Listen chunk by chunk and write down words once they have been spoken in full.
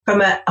from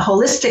a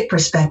holistic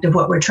perspective,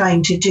 what we're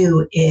trying to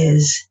do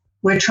is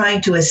we're trying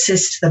to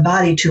assist the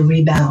body to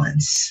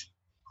rebalance.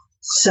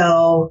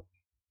 So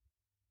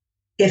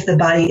if the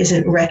body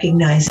isn't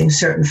recognizing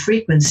certain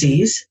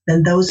frequencies,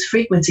 then those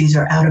frequencies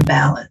are out of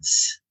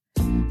balance.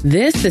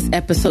 This is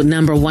episode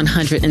number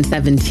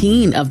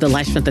 117 of the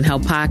Life, Strength, and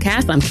Health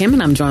podcast. I'm Kim,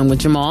 and I'm joined with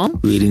Jamal.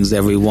 Greetings,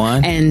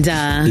 everyone. And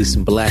peace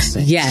and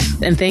blessings. Yes,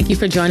 and thank you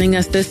for joining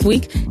us this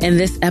week. In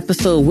this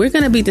episode, we're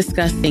going to be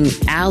discussing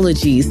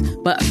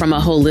allergies, but from a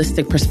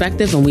holistic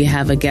perspective, and we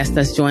have a guest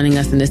that's joining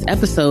us in this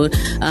episode.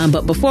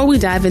 But before we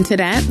dive into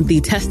that, the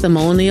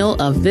testimonial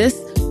of this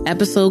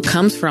episode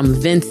comes from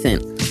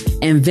Vincent.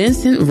 And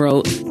Vincent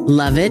wrote,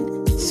 "Love it.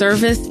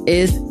 Service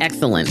is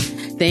excellent.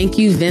 Thank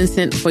you,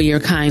 Vincent, for your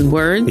kind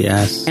words.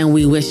 Yes. And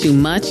we wish you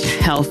much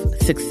health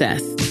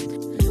success."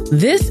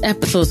 This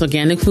episode's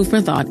organic food for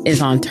thought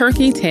is on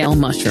turkey tail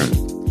mushroom.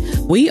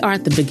 We are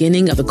at the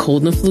beginning of the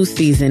cold and flu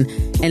season,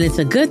 and it's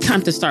a good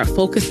time to start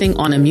focusing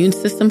on immune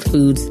system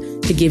foods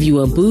to give you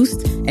a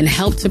boost and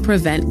help to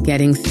prevent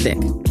getting sick.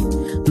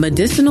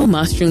 Medicinal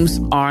mushrooms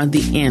are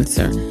the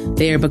answer.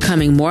 They are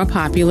becoming more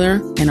popular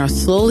and are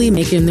slowly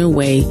making their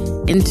way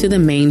into the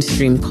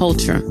mainstream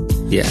culture.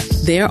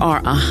 Yes. There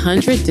are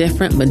 100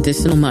 different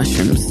medicinal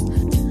mushrooms.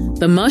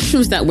 The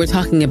mushrooms that we're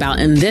talking about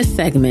in this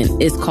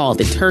segment is called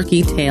the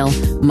turkey tail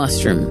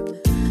mushroom.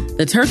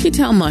 The turkey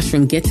tail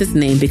mushroom gets its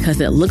name because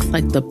it looks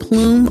like the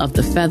plume of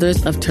the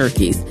feathers of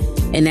turkeys,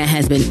 and that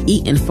has been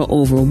eaten for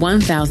over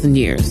 1,000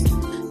 years.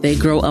 They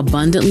grow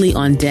abundantly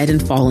on dead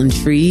and fallen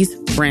trees,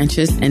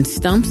 branches, and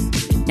stumps,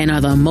 and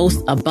are the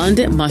most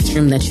abundant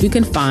mushroom that you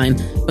can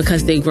find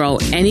because they grow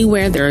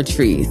anywhere there are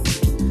trees.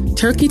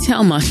 Turkey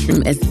tail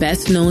mushroom is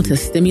best known to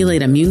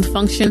stimulate immune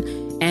function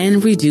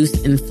and reduce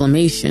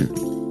inflammation.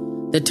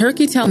 The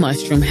turkey tail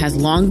mushroom has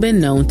long been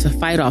known to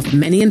fight off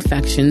many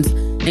infections,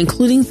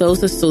 including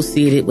those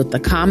associated with the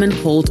common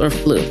cold or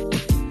flu.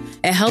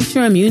 It helps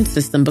your immune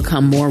system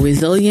become more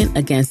resilient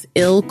against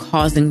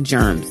ill-causing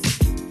germs.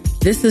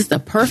 This is the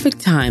perfect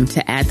time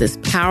to add this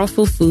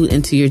powerful food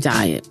into your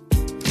diet.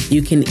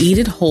 You can eat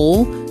it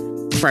whole,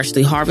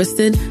 freshly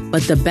harvested,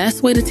 but the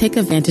best way to take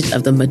advantage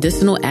of the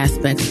medicinal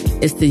aspects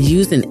is to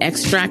use an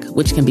extract,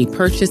 which can be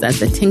purchased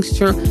as a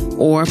tincture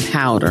or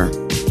powder.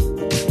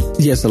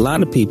 Yes, a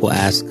lot of people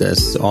ask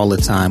us all the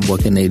time,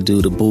 what can they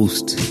do to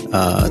boost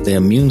their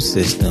immune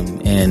system?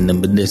 And the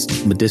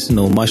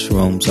medicinal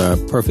mushrooms are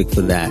perfect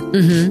for that.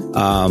 Mm-hmm.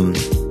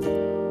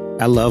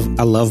 I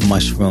love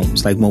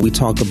mushrooms. Like when we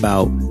talk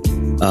about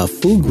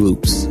food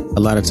groups, a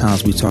lot of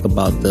times we talk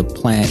about the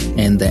plant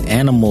and the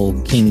animal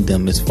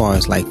kingdom as far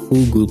as like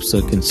food groups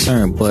are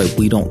concerned, but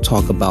we don't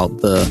talk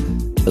about the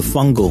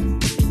fungal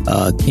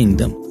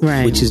kingdom,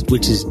 right? Which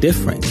is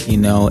different, you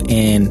know.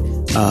 And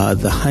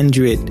the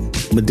 100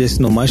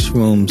 medicinal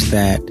mushrooms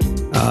that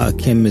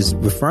Kim is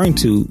referring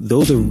to,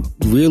 those are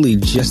really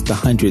just the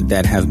 100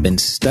 that have been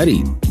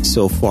studied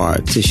so far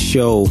to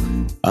show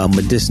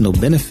medicinal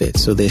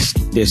benefits. So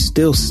they're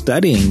still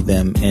studying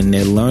them, and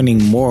they're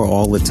learning more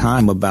all the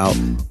time about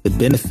the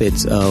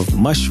benefits of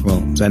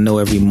mushrooms. I know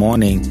every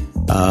morning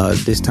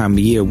this time of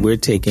year we're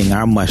taking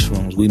our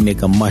mushrooms. We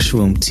make a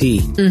mushroom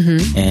tea, mm-hmm.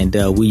 and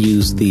we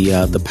use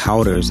the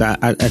powders.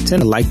 I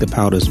tend to like the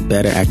powders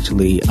better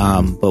actually,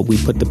 but we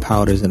put the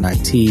powders in our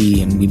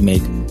tea, and we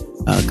make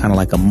kind of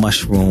like a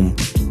mushroom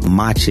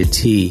matcha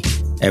tea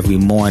every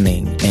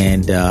morning,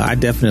 and I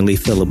definitely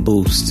feel a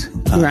boost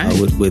right.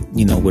 with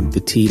the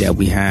tea that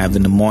we have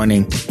in the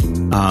morning.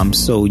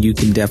 So you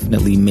can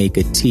definitely make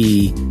a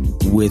tea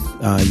with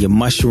your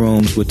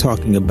mushrooms. We're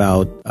talking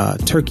about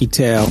turkey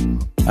tail.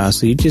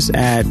 So you just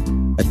add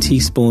a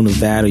teaspoon of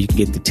that, or you can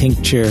get the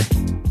tincture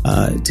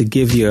to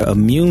give your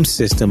immune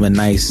system a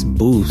nice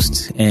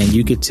boost. And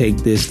you could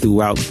take this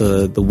throughout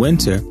the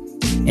winter,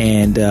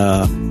 and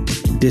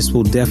this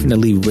will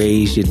definitely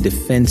raise your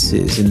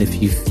defenses. And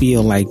if you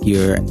feel like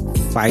you're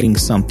fighting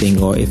something,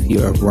 or if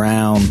you're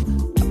around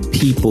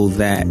people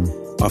that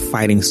are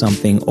fighting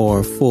something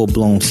or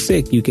full-blown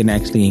sick, you can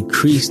actually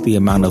increase the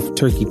amount of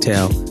turkey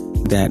tail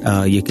that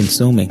you're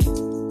consuming.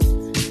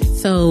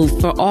 So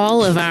for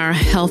all of our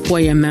Health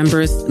Warrior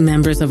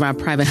members of our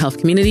private health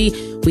community,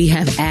 we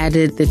have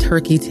added the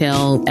turkey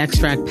tail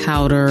extract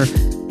powder.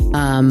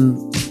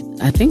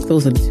 I think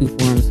those are the two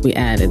forms we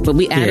added, but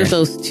we added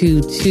those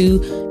two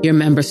to your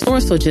member store.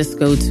 So just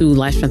go to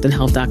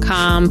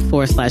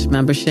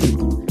lifestrengthandhealth.com/membership,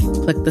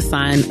 click the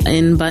sign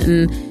in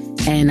button,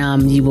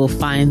 and you will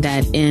find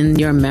that in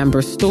your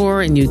member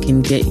store, and you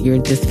can get your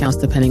discounts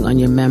depending on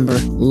your member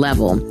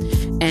level.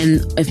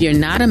 And if you're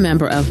not a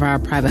member of our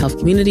private health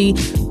community,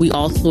 we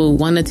also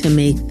wanted to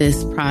make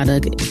this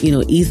product,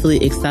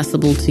 easily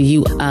accessible to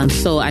you.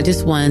 So I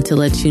just wanted to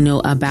let you know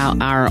about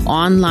our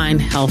online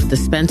health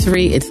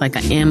dispensary. It's like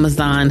an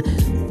Amazon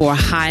for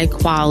high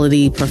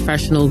quality,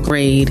 professional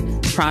grade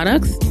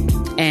products.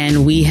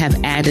 and we have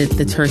added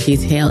the turkey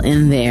tail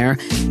in there,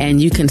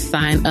 and you can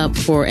sign up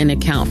for an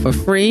account for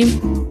free.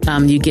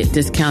 You get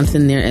discounts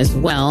in there as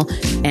well.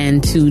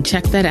 And to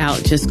check that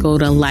out, just go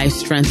to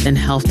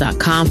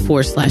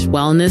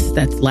lifestrengthandhealth.com/wellness.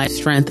 That's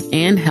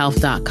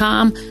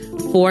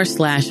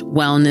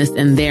lifestrengthandhealth.com/wellness.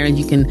 And there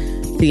you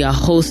can see a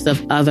host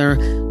of other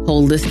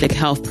holistic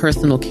health,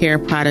 personal care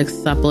products,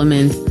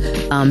 supplements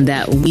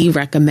that we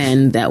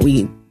recommend, that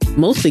we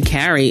mostly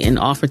carry and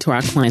offer to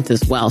our clients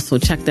as well. So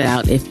check that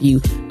out if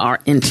you are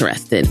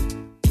interested.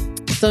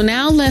 So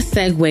now let's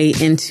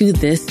segue into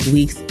this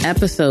week's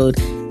episode.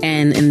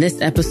 And in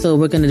this episode,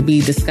 we're going to be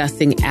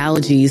discussing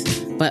allergies,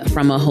 but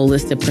from a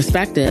holistic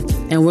perspective.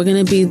 And we're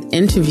going to be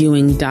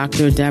interviewing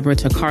Dr. Deborah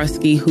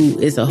Tokarski, who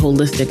is a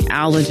holistic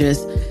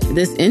allergist.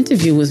 This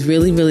interview was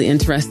really, really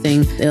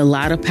interesting. A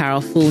lot of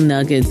powerful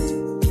nuggets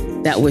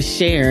that was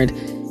shared.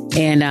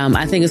 And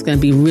I think it's going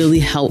to be really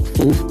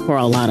helpful for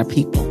a lot of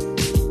people.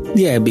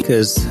 Yeah,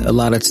 because a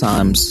lot of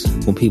times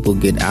when people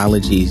get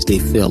allergies, they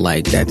feel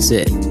like that's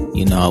it.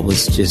 You know, I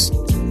was just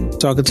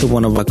talking to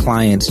one of our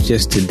clients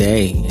just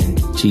today, and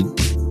she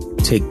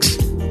takes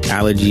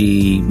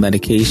allergy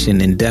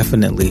medication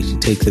indefinitely. She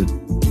takes it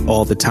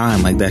all the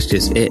time. Like that's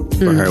just it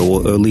for her,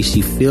 or at least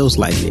she feels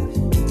like it.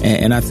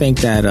 And I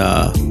think that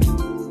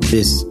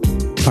this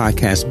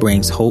podcast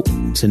brings hope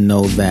to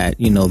know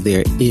that, you know,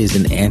 there is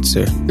an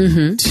answer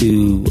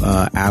to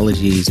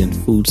allergies and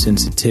food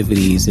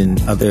sensitivities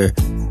and other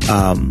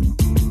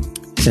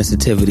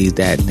sensitivities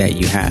that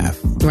you have.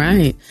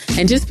 Right.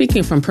 And just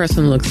speaking from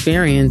personal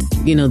experience,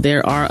 you know,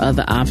 there are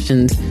other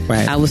options.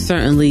 Right. I was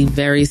certainly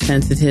very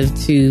sensitive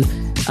to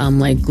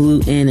like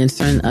gluten and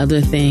certain other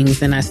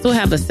things. And I still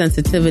have a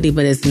sensitivity,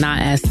 but it's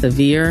not as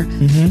severe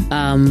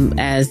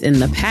as in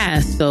the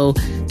past. So,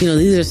 you know,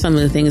 these are some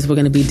of the things we're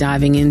going to be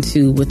diving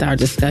into with our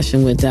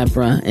discussion with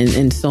Deborah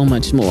and so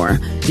much more.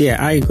 Yeah,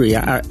 I agree.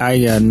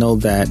 I know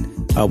that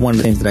one of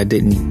the things that I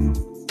didn't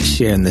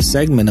share in the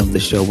segment of the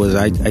show was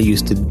I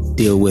used to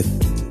deal with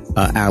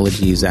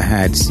allergies. I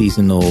had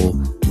seasonal,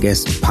 I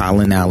guess,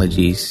 pollen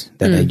allergies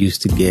that I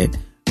used to get.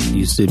 I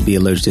used to be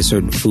allergic to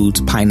certain foods,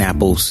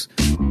 pineapples.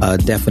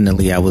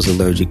 Definitely I was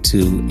allergic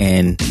to,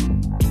 and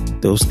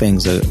those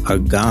things are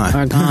gone.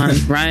 Are gone,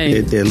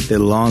 right. they're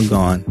long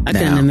gone I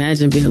couldn't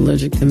imagine being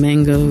allergic to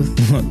mangoes.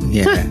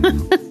 Yeah.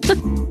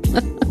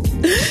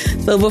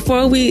 So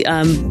before we,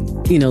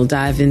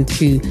 dive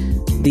into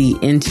the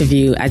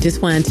interview, I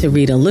just wanted to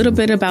read a little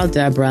bit about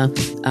Deborah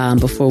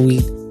before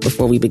we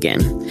begin.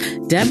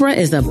 Deborah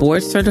is a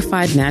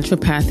board-certified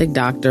naturopathic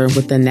doctor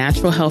with a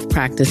natural health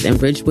practice in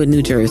Ridgewood,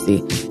 New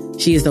Jersey.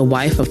 She is a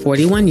wife of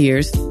 41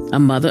 years, a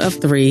mother of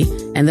 3,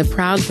 and the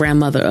proud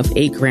grandmother of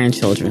 8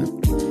 grandchildren.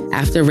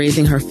 After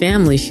raising her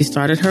family, she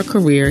started her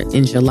career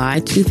in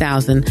July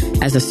 2000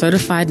 as a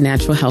certified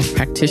natural health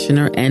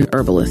practitioner and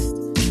herbalist.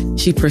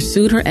 She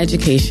pursued her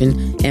education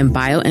in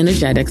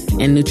bioenergetics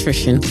and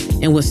nutrition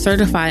and was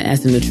certified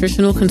as a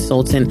nutritional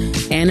consultant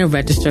and a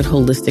registered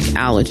holistic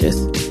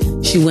allergist.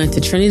 She went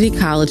to Trinity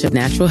College of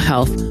Natural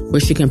Health,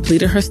 where she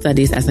completed her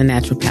studies as a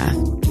naturopath.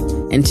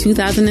 In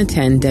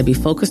 2010, Debbie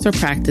focused her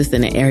practice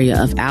in the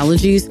area of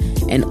allergies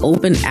and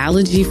opened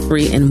Allergy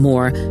Free and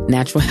More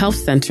Natural Health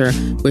Center,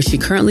 where she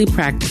currently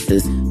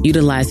practices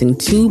utilizing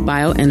 2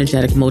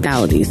 bioenergetic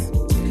modalities.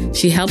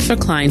 She helps her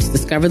clients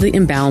discover the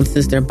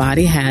imbalances their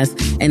body has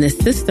and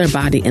assists their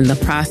body in the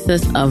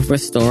process of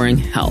restoring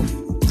health.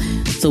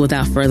 So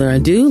without further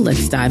ado,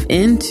 let's dive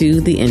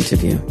into the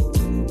interview.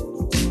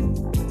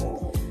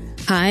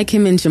 Hi,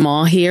 Kim and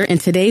Jamal here, and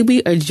today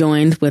we are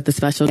joined with a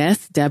special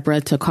guest,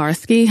 Deborah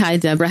Tokarski. Hi,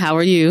 Deborah. How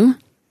are you?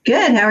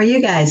 Good. How are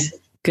you guys?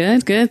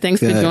 Good. Thanks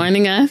for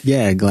joining us.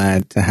 Yeah,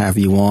 glad to have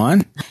you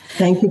on.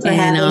 Thank you for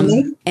having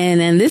me. And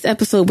in this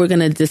episode, we're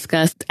going to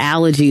discuss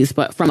allergies,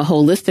 but from a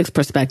holistic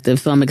perspective.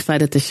 So I'm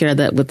excited to share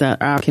that with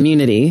our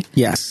community.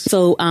 Yes.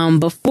 So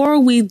before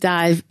we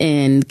dive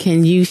in,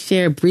 can you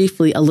share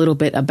briefly a little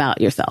bit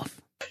about yourself?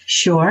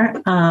 Sure.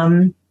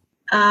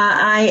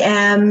 I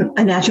am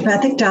a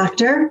naturopathic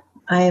doctor.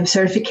 I have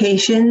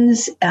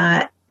certifications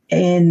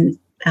in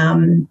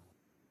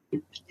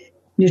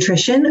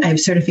nutrition. I have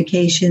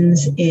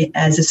certifications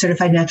as a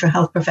certified natural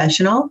health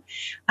professional.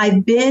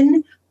 I've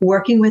been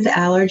working with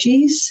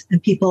allergies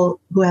and people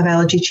who have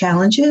allergy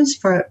challenges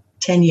for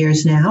 10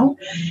 years now.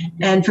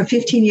 And for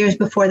 15 years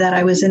before that,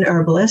 I was an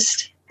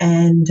herbalist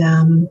and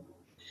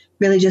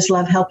really just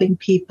love helping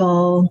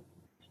people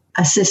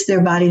assist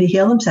their body to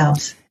heal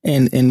themselves.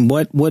 And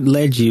what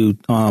led you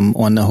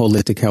on the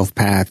holistic health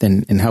path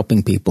and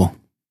helping people?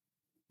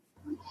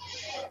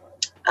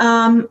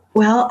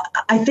 Well,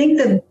 I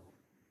think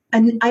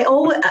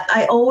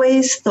I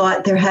always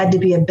thought there had to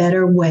be a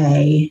better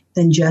way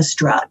than just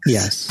drugs.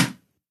 Yes.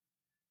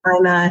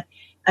 I'm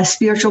a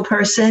spiritual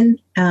person,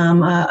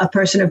 a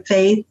person of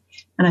faith.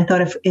 And I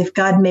thought if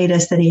God made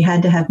us, then he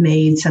had to have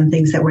made some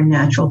things that were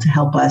natural to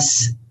help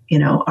us,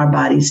 our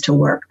bodies to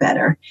work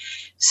better.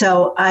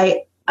 So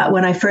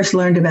when I first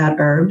learned about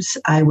herbs,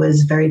 I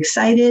was very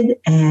excited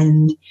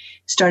and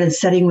started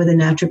studying with a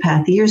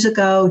naturopath years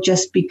ago,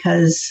 just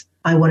because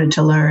I wanted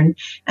to learn.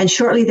 And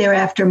shortly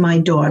thereafter, my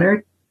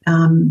daughter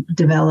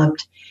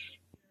developed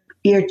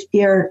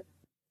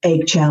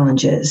earache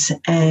challenges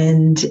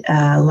and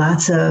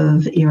lots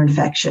of ear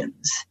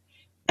infections.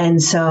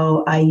 And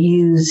so I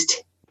used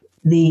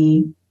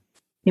the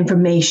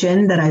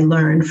information that I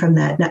learned from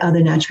that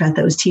other naturopath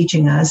that was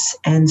teaching us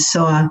and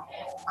saw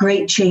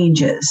great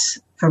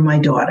changes for my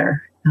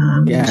daughter.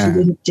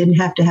 She didn't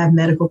have to have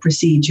medical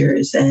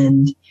procedures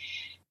and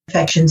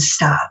infections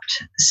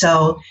stopped.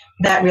 So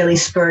that really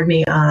spurred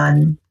me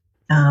on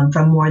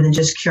from more than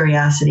just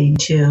curiosity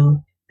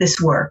to this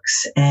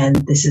works and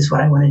this is what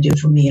I want to do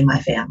for me and my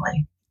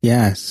family.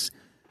 Yes.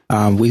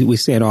 We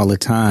say it all the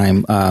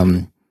time.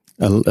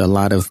 A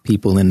lot of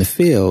people in the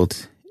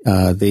field,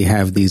 they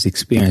have these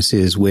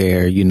experiences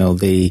where,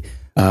 they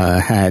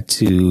had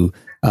to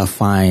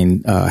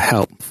find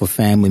help for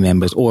family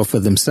members or for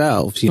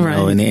themselves,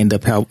 and they end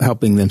up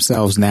helping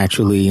themselves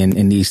naturally.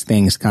 And these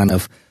things kind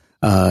of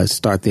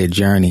start their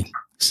journey.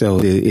 So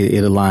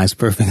it aligns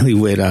perfectly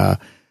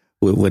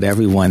with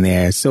everyone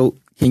there. So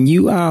can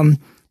you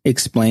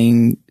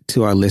explain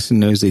to our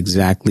listeners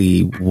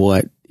exactly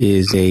what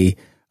is a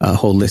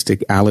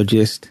holistic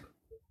allergist?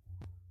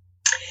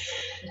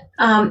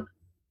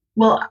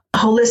 Well, a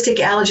holistic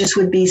allergist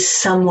would be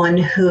someone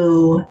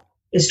who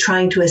is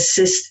trying to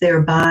assist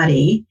their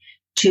body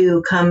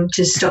to come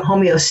to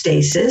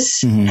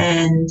homeostasis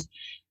and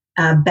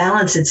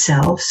balance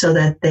itself so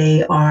that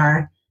they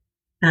are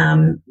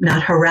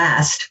not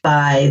harassed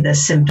by the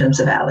symptoms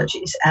of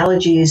allergies.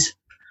 Allergies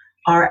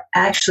are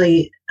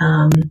actually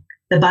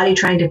the body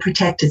trying to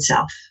protect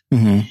itself.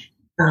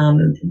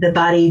 The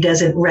body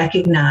doesn't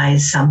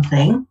recognize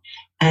something,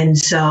 and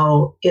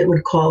so it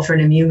would call for an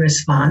immune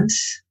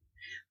response.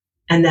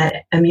 And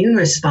that immune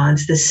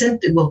response, the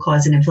symptom will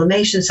cause an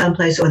inflammation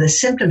someplace, or the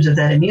symptoms of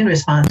that immune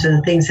response are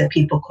the things that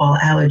people call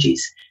allergies.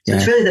 So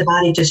it's really the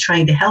body just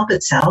trying to help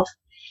itself.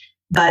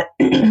 But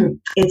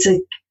it's a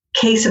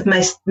case of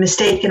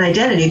mistaken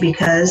identity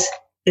because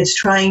it's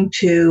trying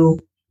to,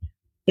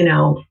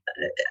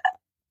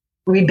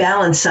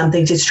 rebalance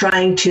something. It's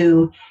trying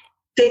to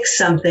fix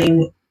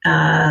something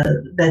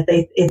that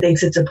it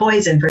thinks it's a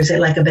poison, for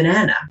example, like a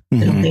banana.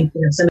 They don't think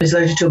if somebody's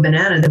allergic to a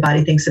banana, the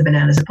body thinks the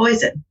banana is a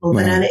poison. Well,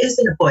 banana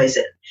isn't a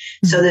poison.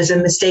 So there's a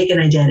mistaken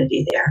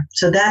identity there.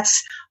 So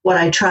that's what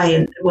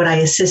I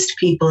assist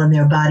people in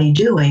their body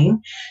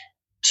doing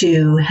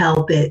to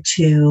help it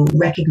to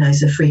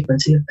recognize the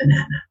frequency of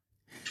banana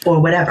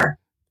or whatever.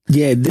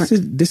 Yeah,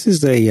 this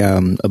is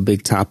a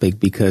big topic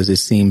because it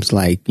seems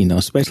like,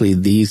 especially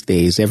these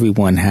days,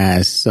 everyone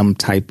has some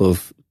type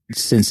of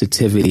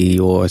sensitivity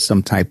or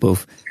some type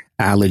of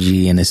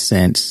allergy in a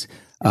sense.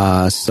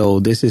 So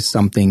this is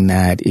something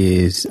that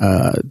is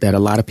that a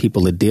lot of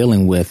people are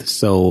dealing with.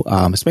 So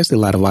especially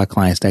a lot of our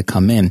clients that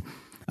come in.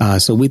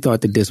 So we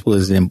thought that this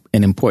was an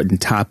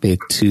important topic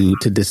to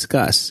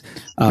discuss.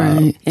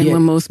 Right. And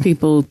when most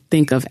people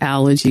think of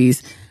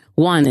allergies,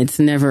 one, it's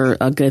never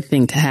a good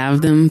thing to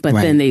have them, but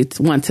then they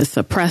want to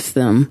suppress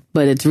them.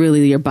 But it's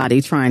really your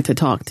body trying to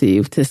talk to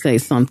you to say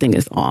something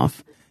is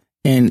off.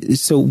 And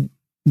so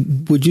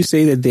would you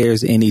say that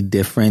there's any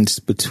difference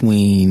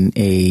between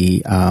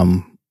a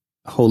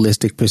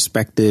holistic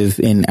perspective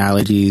in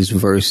allergies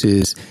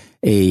versus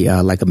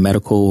a like a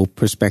medical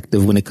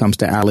perspective when it comes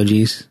to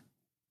allergies?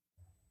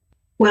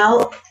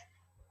 Well,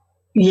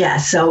 yeah.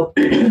 So,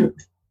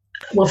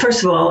 well,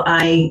 first of all,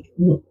 I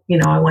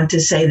want to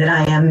say that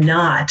I am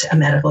not a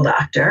medical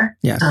doctor.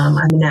 Yes. I'm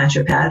a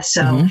naturopath,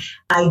 so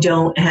I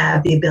don't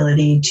have the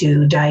ability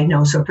to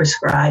diagnose or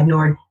prescribe,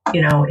 nor,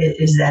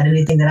 is that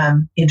anything that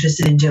I'm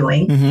interested in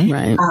doing.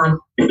 Right.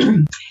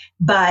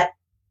 But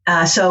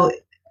so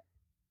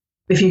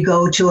if you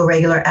go to a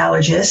regular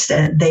allergist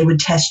and they would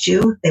test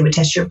you, they would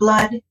test your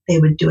blood, they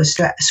would do a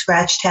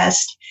scratch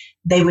test,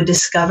 they would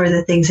discover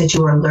the things that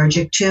you are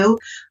allergic to.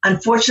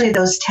 Unfortunately,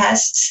 those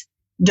tests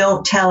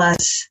don't tell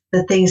us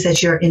the things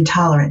that you're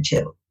intolerant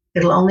to.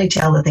 It'll only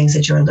tell the things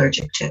that you're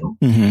allergic to.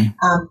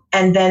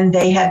 And then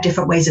they have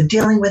different ways of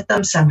dealing with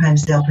them.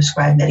 Sometimes they'll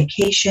prescribe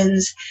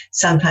medications.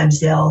 Sometimes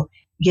they'll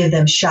give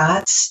them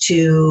shots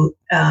to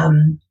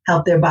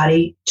help their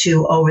body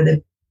to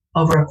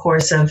over a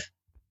course of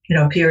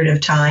a period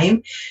of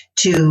time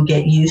to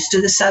get used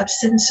to the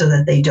substance so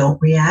that they don't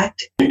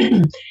react.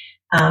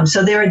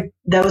 So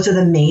those are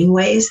the main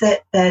ways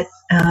that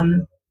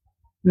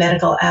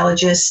medical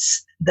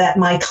allergists, that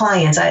my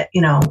clients,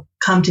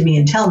 come to me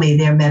and tell me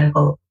their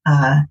medical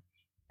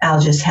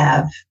allergists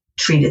have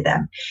treated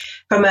them.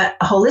 From a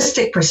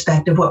holistic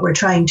perspective, what we're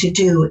trying to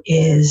do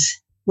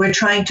is we're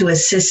trying to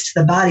assist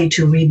the body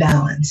to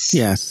rebalance.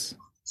 Yes.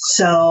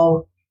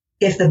 So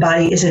if the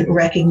body isn't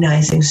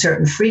recognizing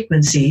certain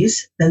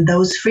frequencies, then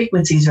those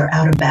frequencies are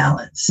out of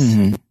balance.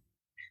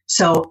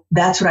 So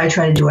that's what I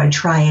try to do. I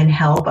try and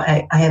help.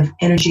 I have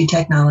energy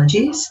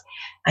technologies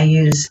I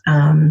use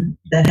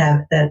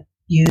that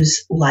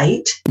use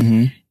light,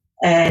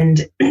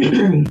 and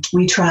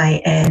we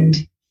try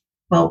and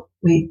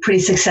we pretty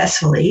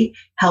successfully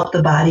help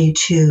the body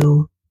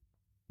to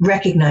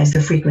recognize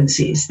the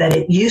frequencies that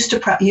it used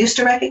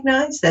to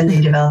recognize, then they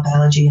develop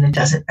allergy and it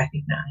doesn't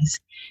recognize.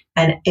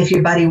 And if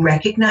your body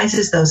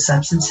recognizes those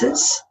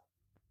substances,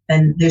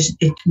 then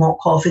it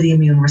won't call for the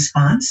immune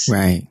response.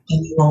 Right.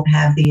 And you won't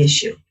have the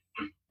issue.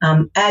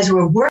 As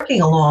we're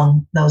working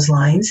along those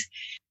lines,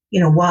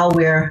 while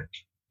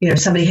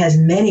somebody has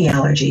many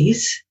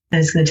allergies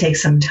and it's going to take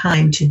some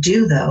time to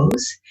do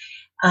those,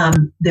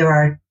 there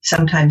are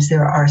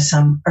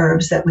some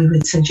herbs that we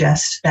would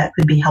suggest that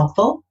could be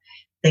helpful.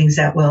 Things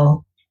that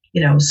will,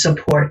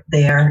 support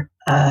their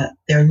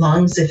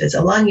lungs if it's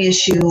a lung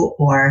issue,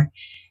 or,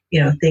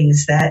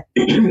 things that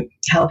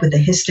help with the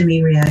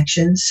histamine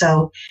reaction.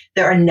 So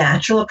there are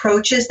natural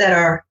approaches that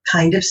are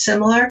kind of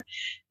similar,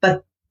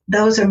 but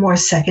those are more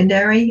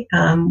secondary.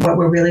 What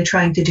we're really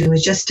trying to do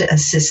is just to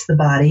assist the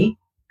body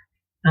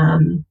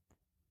to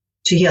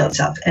heal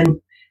itself. And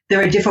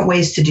there are different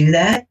ways to do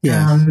that.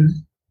 Yes.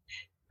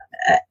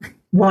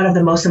 One of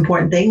the most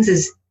important things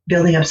is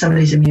building up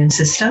somebody's immune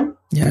system.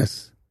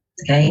 Yes.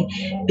 Okay,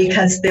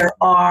 because there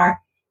are,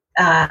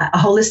 a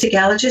holistic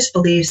allergist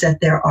believes that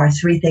there are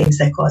 3 things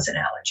that cause an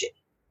allergy.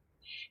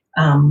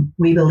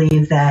 We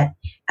believe that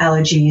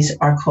allergies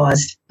are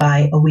caused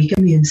by a weak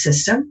immune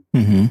system.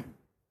 Mm-hmm.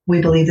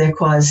 We believe they're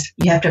caused,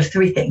 you have to have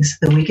 3 things: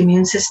 the weak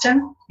immune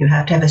system, you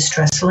have to have a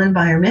stressful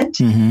environment,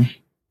 mm-hmm.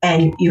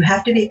 and you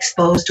have to be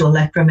exposed to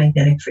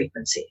electromagnetic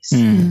frequencies.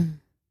 Mm.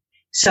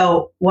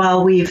 So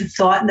while we've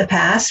thought in the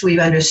past, we've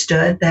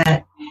understood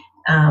that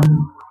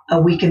a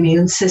weak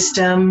immune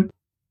system,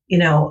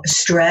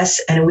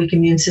 stress and a weak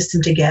immune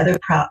system together,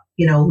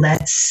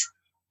 lets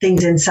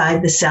things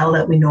inside the cell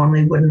that we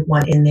normally wouldn't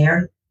want in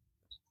there.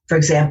 For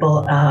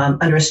example,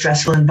 under a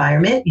stressful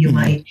environment, you mm-hmm.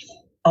 might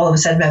all of a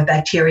sudden have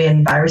bacteria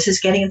and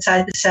viruses getting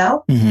inside the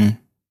cell, mm-hmm.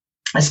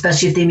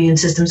 especially if the immune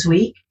system's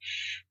weak.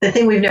 The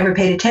thing we've never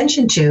paid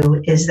attention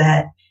to is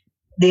that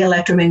the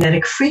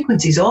electromagnetic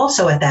frequencies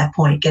also at that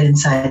point get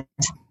inside,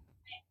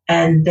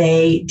 and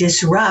they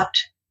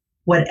disrupt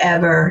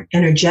whatever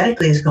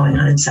energetically is going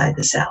on inside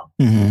the cell.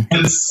 Mm-hmm.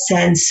 And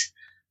since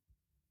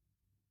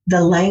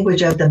the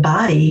language of the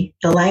body,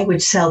 the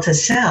language cell to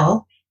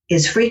cell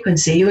is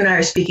frequency, you and I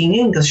are speaking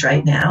English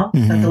right now,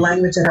 mm-hmm. but the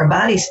language that our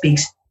body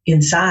speaks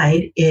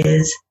inside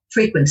is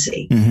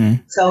frequency. Mm-hmm.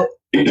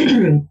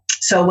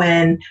 So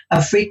when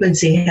a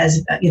frequency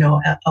has,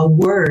 a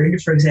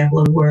word, for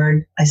example,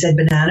 I said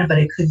banana, but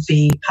it could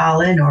be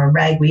pollen or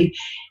ragweed,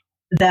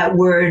 that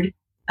word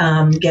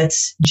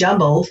gets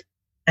jumbled,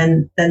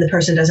 and then the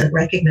person doesn't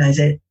recognize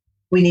it.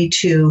 We need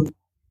to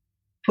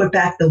put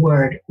back the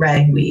word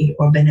ragweed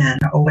or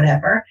banana or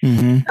whatever,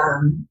 mm-hmm.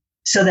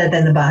 So that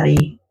then the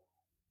body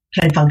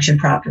can function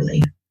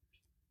properly.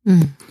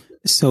 Mm.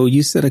 So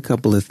you said a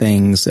couple of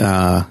things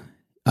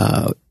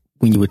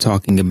when you were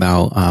talking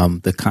about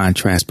the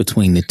contrast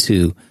between the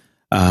two,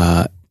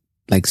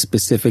 like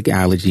specific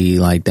allergy,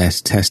 like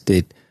that's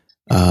tested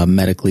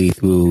medically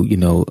through,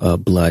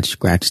 blood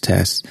scratch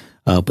tests.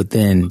 But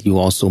then you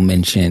also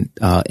mentioned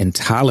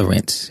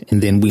intolerance,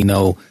 and then we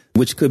know,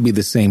 which could be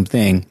the same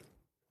thing,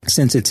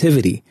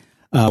 sensitivity.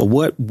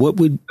 What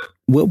would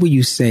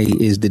you say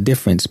is the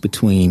difference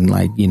between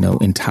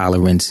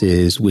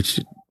intolerances, which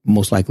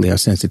most likely are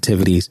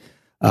sensitivities,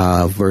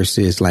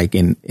 versus like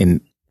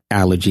in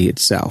allergy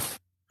itself?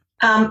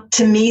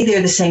 To me,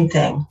 they're the same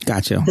thing.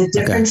 Gotcha. The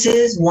difference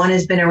is one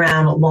has been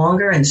around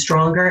longer and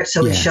stronger,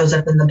 so it shows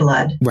up in the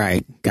blood.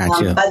 Right.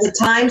 Gotcha. By the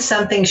time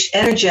something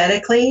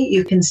energetically,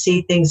 you can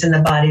see things in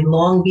the body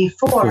long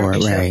before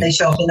they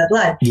show up in the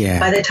blood. Yeah.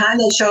 By the time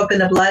they show up in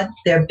the blood,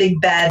 they're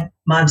big bad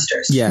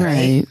monsters. Yeah.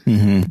 Right.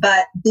 Mm-hmm.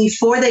 But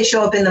before they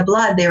show up in the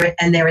blood, their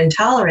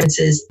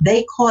intolerances,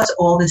 they cause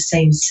all the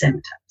same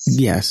symptoms.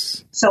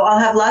 Yes. So I'll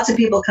have lots of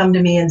people come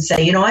to me and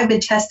say, I've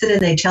been tested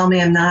and they tell me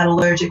I'm not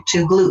allergic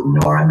to gluten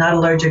or I'm not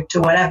allergic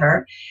to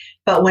whatever,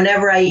 but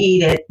whenever I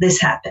eat it,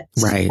 this happens.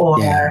 Right.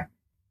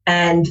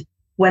 And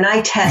when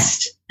I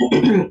test,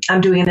 I'm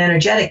doing an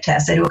energetic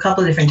test. I do a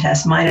couple of different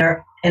tests. Mine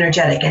are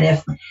energetic. And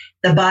if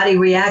the body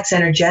reacts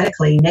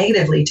energetically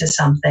negatively to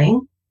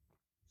something,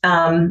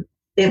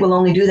 it will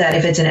only do that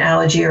if it's an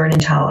allergy or an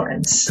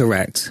intolerance.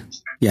 Correct.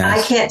 Yes.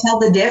 I can't tell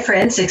the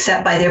difference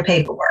except by their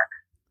paperwork.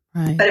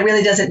 Right. But it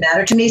really doesn't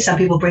matter to me. Some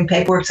people bring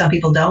paperwork, some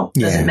people don't.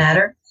 Doesn't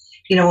matter.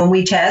 When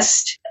we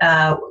test,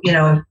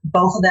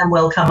 both of them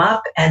will come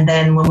up, and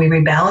then when we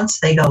rebalance,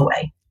 they go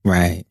away.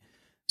 Right.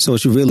 So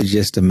it's really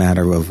just a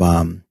matter of,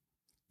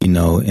 in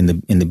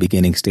the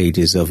beginning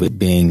stages of it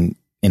being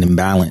an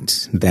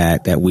imbalance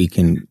that we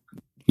can,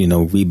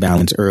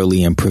 rebalance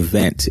early and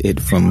prevent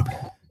it from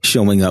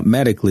showing up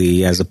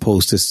medically, as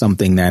opposed to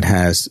something that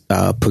has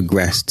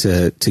progressed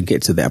to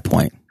get to that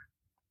point.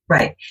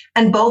 Right.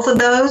 And both of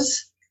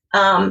those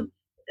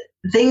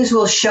things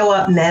will show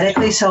up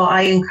medically. So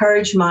I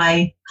encourage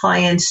my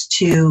clients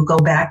to go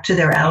back to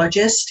their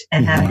allergist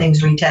and have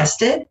things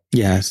retested.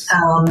 Yes.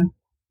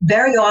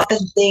 Very often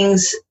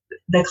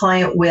the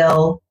client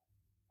will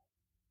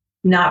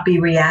not be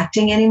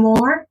reacting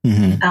anymore.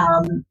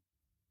 Mm-hmm.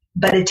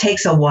 But it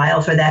takes a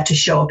while for that to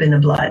show up in the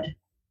blood.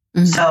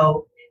 Mm-hmm.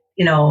 So,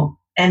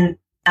 and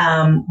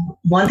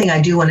one thing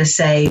I do want to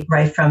say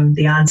right from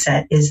the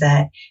onset is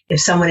that if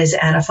someone is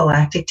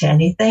anaphylactic to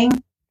anything,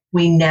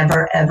 we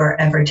never, ever,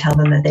 ever tell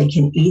them that they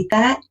can eat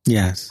that.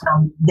 Yes.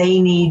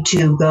 They need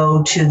to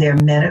go to their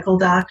medical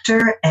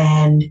doctor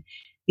and,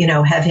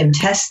 have him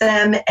test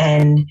them.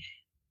 And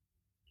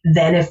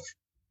then if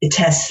it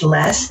tests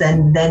less,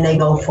 then they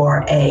go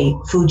for a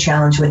food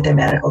challenge with their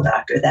medical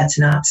doctor. That's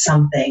not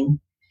something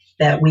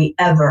that we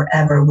ever,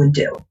 ever would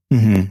do.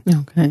 Mm-hmm.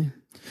 Okay.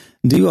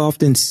 Do you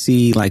often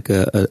see like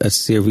a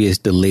serious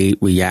delayed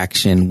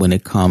reaction when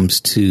it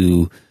comes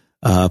to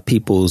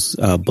people's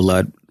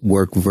blood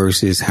work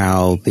versus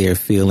how they're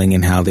feeling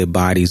and how their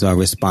bodies are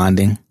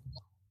responding?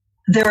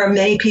 There are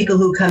many people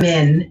who come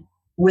in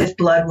with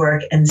blood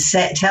work and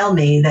tell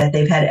me that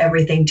they've had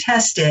everything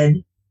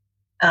tested,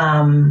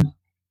 and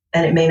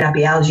it may not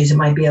be allergies, it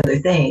might be other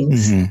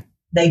things. Mm-hmm.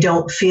 They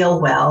don't feel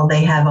well.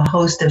 They have a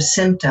host of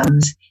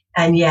symptoms,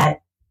 and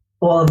yet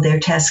all of their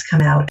tests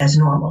come out as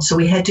normal. So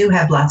we do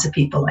have lots of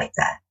people like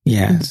that.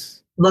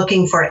 Yes.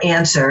 Looking for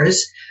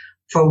answers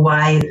for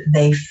why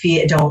they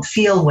don't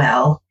feel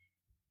well,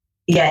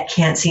 yet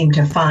can't seem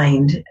to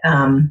find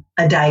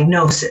a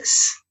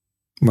diagnosis.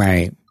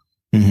 Right.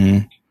 Mm-hmm.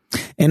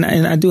 And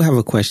I do have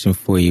a question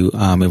for you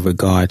in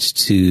regards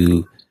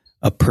to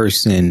a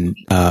person's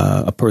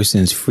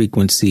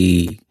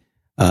frequency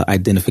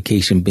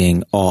identification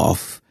being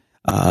off.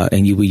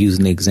 And you were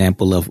using the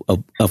example of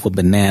a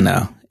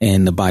banana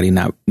and the body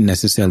not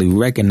necessarily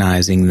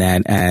recognizing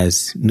that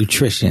as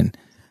nutrition.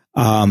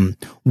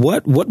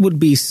 What would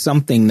be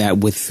something that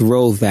would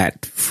throw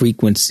that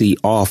frequency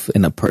off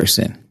in a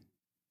person?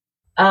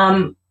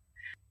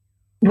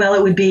 Well,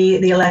 it would be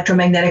the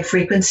electromagnetic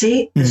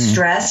frequency, the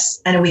stress,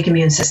 and a weak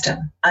immune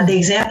system. The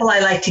example I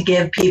like to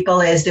give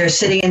people is they're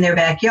sitting in their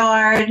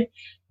backyard.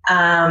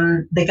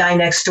 The guy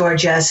next door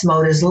just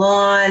mowed his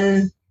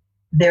lawn.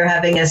 They're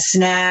having a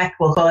snack.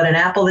 We'll call it an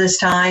apple this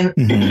time.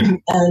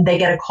 And they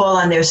get a call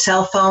on their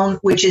cell phone,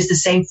 which is the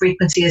same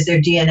frequency as their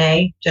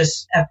DNA,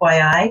 just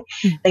FYI.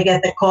 They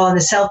get the call on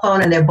the cell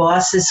phone and their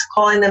boss is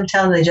calling them,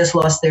 telling them they just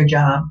lost their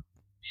job.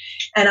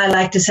 And I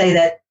like to say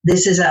that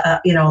this is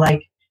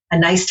like a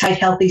nice, tight,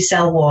 healthy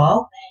cell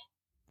wall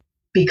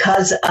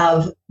because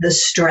of the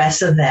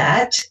stress of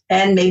that.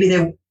 And maybe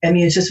their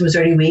immune system was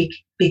already weak,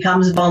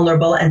 becomes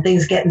vulnerable, and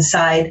things get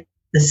inside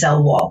the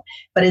cell wall.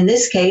 But in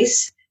this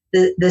case,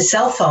 the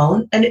cell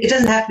phone, and it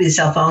doesn't have to be the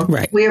cell phone.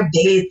 Right. We are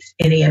bathed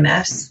in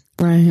EMFs.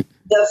 Right.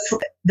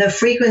 The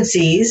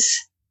frequencies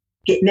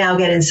now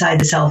get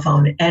inside the cell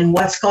phone. And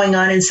what's going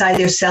on inside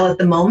their cell at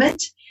the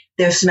moment?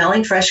 They're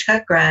smelling fresh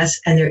cut grass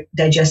and they're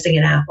digesting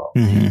an apple.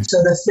 Mm-hmm. So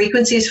the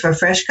frequencies for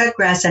fresh cut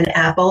grass and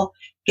apple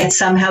get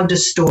somehow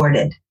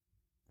distorted.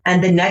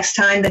 And the next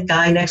time the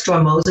guy next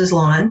door mows his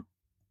lawn,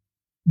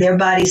 their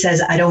body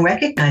says, I don't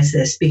recognize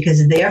this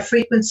because their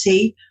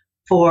frequency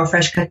for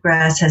fresh cut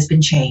grass has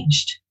been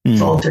changed.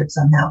 It's altered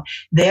somehow.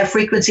 Their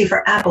frequency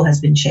for apple has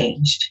been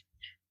changed.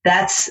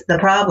 That's the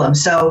problem.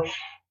 So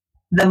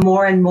the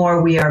more and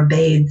more we are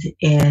bathed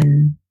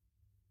in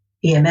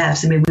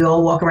EMFs. I mean, we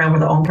all walk around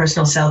with our own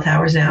personal cell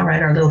towers now,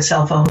 right? Our little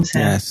cell phones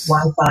have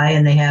Wi-Fi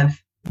and they have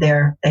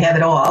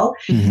it all.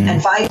 Mm-hmm.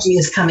 And 5G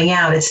is coming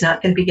out. It's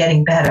not going to be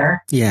getting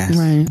better. Yes.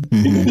 Right.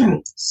 Mm-hmm.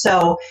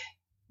 So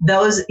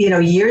those,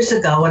 years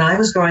ago when I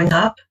was growing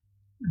up,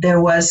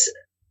 there was,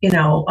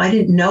 I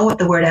didn't know what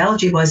the word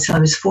allergy was till I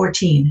was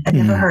 14. I'd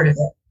never heard of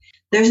it.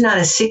 There's not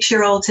a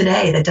 6-year-old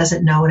today that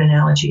doesn't know what an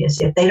allergy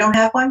is. If they don't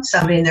have one,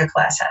 somebody in their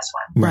class has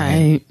one.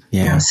 Right.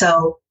 Yeah.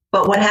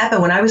 But what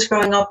happened when I was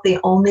growing up, the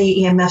only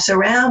EMFs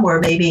around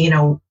were maybe,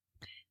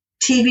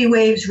 TV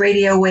waves,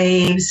 radio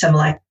waves,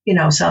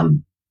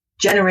 some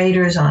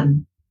generators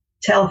on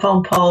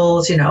telephone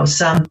poles,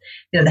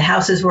 the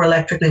houses were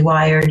electrically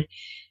wired.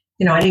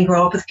 I didn't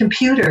grow up with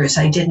computers.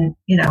 I didn't,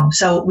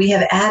 so we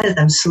have added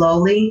them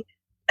slowly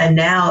and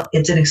now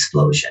it's an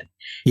explosion.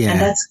 Yeah.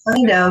 And that's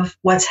kind of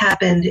what's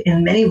happened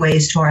in many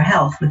ways to our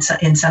health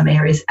in some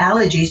areas,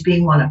 allergies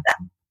being one of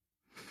them.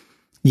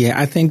 Yeah,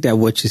 I think that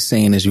what you're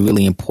saying is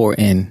really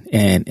important,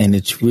 and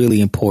it's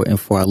really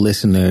important for our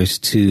listeners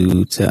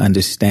to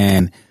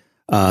understand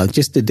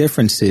just the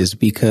differences,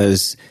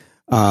 because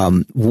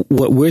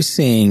what we're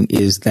seeing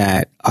is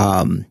that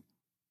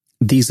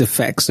these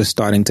effects are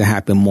starting to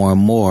happen more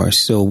and more.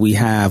 So we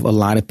have a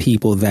lot of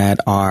people that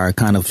are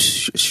kind of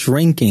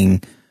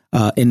shrinking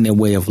in their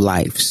way of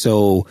life.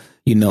 So,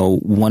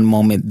 one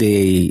moment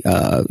they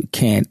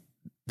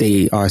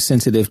they are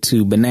sensitive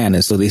to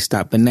bananas, so they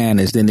stop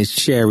bananas. Then it's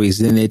cherries.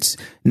 Then it's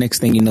next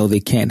thing you know, they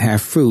can't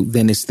have fruit.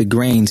 Then it's the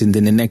grains. And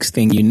then the next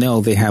thing you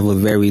know, they have a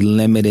very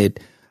limited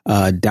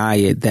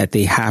diet that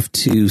they have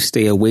to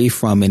stay away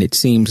from. And it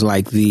seems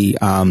like the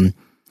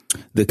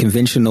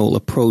conventional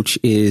approach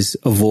is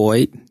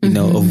avoid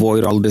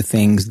all of the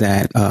things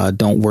that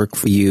don't work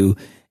for you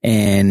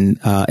and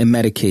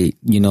medicate.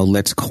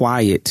 Let's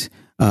quiet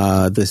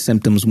the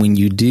symptoms when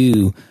you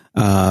do,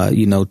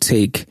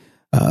 take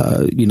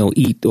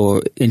eat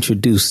or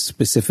introduce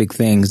specific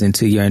things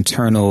into your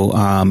internal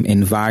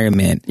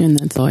environment. And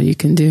that's all you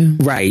can do.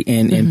 Right.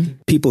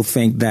 And people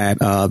think that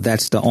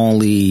that's the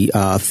only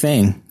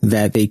thing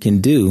that they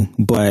can do.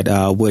 But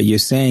what you're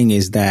saying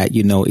is that,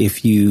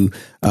 if you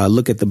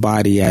look at the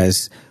body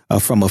as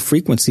from a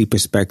frequency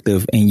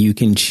perspective, and you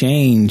can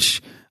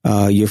change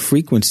your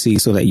frequency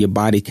so that your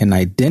body can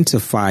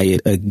identify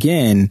it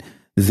again,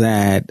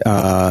 that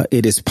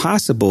it is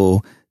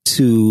possible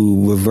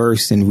to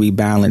reverse and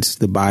rebalance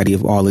the body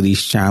of all of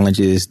these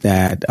challenges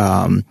that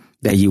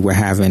you were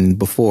having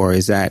before.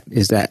 Is that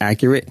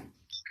accurate?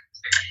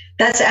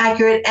 That's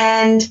accurate.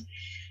 And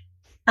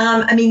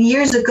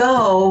years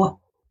ago,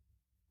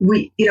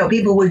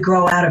 people would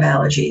grow out of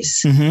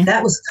allergies. Mm-hmm.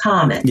 That was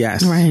common.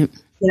 Yes. Right.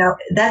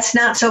 That's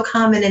not so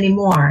common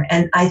anymore.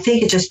 And I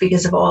think it's just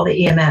because of all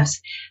the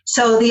EMFs.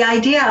 So the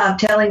idea of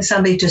telling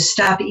somebody to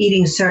stop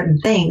eating certain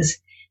things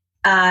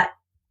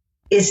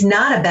is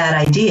not a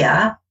bad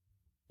idea.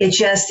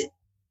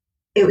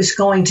 It was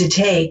going to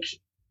take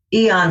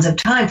eons of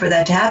time for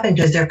that to happen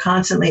because they're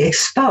constantly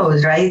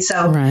exposed, right?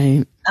 So,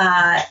 right.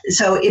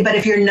 But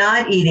if you're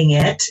not eating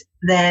it,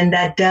 then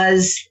that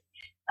does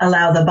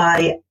allow the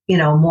body,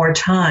 more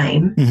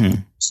time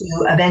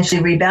to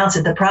eventually rebalance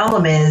it. The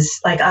problem is,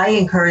 I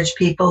encourage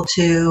people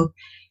to,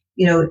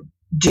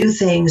 do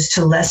things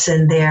to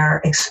lessen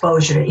their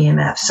exposure to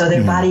EMF so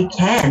their body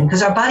can,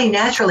 because our body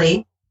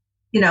naturally,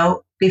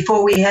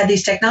 before we had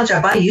these technology,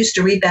 our body used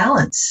to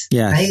rebalance.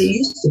 Yes.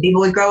 Right?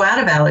 People would grow out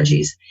of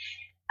allergies.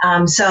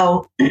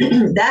 So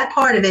that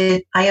part of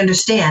it, I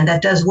understand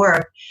that does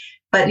work,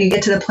 but you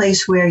get to the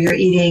place where you're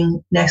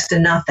eating next to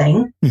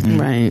nothing. Mm-hmm.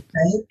 Right.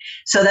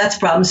 So that's a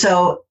problem.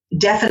 So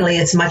definitely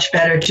it's much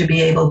better to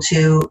be able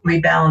to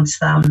rebalance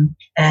them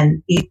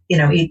and be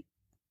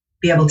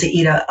able to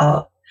eat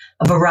a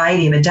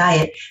variety of a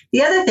diet.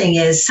 The other thing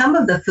is some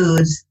of the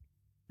foods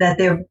that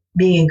they're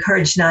being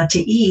encouraged not to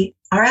eat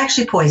are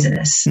actually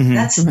poisonous. Mm-hmm.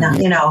 That's not,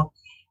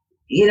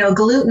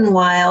 gluten,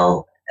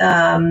 while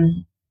the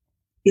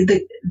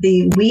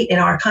wheat in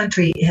our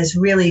country has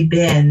really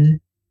been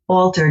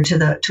altered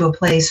to a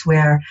place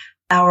where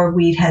our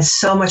wheat has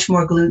so much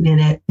more gluten in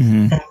it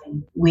than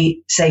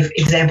wheat, say, for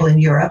example, in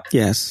Europe.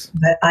 Yes.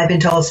 But I've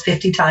been told it's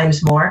 50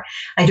 times more.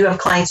 I do have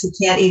clients who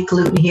can't eat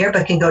gluten here,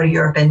 but can go to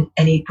Europe and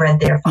eat bread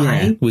there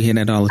fine. Yeah, we hear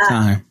that all the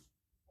time.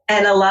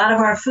 And a lot of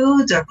our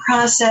foods are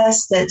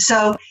processed.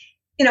 So,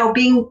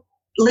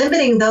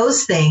 limiting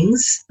those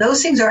things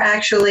are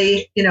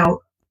actually,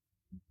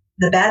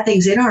 the bad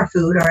things in our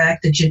food are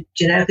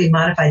genetically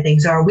modified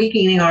things are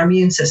weakening our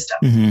immune system.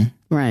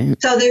 Mm-hmm. Right.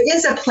 So there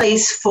is a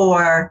place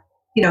for,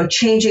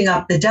 changing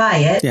up the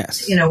diet.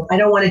 Yes. I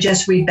don't want to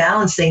just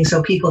rebalance things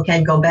so people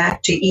can go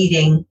back to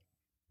eating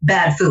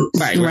bad foods.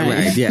 Right.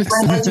 Yes.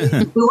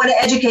 We want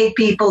to educate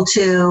people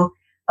to,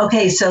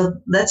 okay, so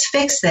let's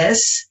fix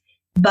this,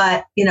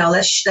 but,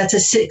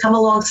 let's come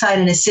alongside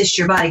and assist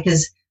your body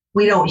because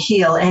we don't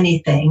heal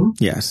anything.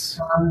 Yes.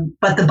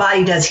 But the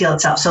body does heal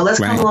itself. So let's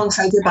come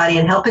alongside your body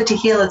and help it to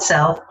heal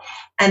itself.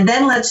 And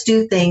then let's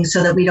do things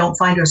so that we don't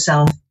find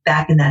ourselves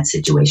back in that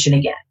situation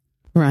again.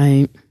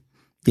 Right.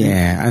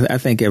 Yeah. I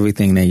think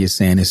everything that you're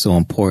saying is so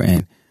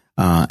important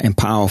and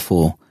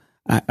powerful.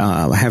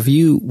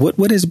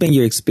 What has been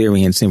your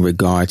experience in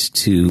regards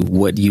to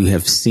what you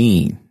have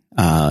seen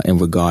in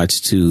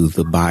regards to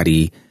the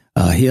body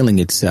healing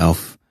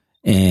itself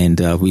and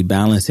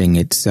rebalancing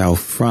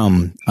itself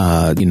from,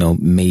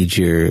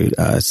 major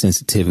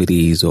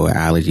sensitivities or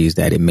allergies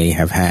that it may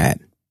have had?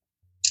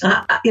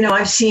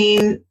 I've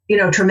seen,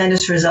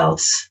 tremendous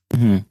results.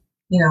 Mm-hmm.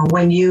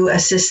 When you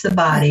assist the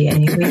body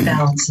and you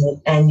rebalance it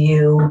and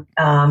you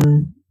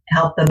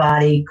help the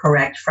body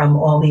correct from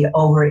all the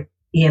over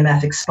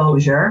EMF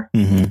exposure,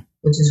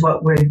 which is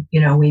what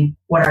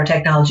what our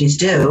technologies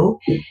do,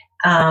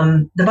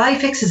 the body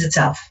fixes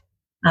itself.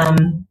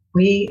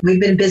 We've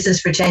been in business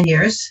for 10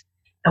 years.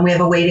 And we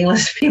have a waiting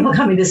list of people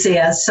coming to see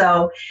us.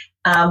 So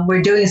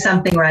we're doing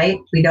something right.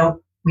 We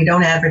don't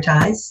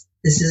advertise.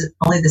 This is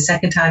only the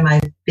second time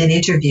I've been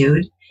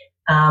interviewed.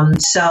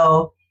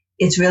 So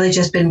it's really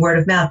just been word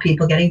of mouth,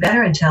 people getting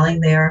better and telling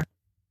their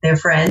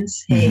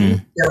friends, hey,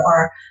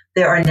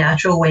 there are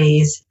natural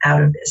ways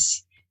out of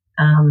this.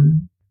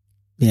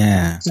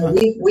 Yeah. So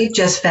we've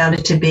just found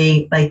it to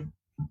be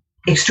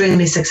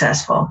extremely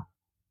successful.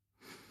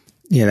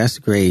 Yeah, that's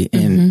great.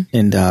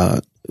 And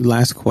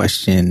last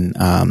question,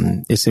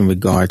 is in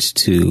regards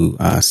to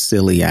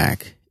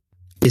celiac.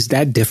 Is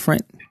that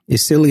different?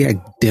 Is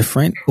celiac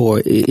different, or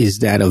is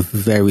that a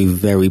very,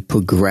 very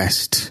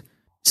progressed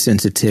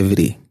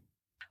sensitivity?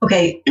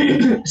 Okay.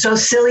 So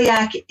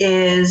celiac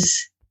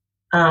is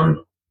a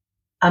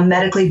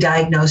medically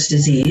diagnosed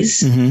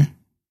disease.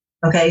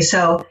 Mm-hmm. Okay.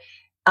 So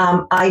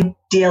I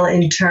deal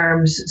in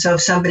terms, so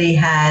if somebody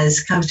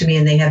comes to me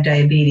and they have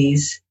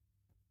diabetes,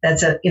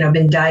 that's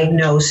been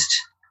diagnosed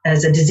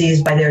as a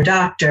disease by their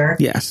doctor.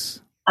 Yes.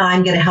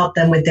 I'm going to help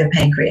them with their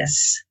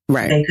pancreas.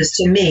 Right. Because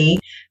to me,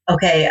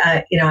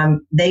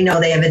 they know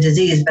they have a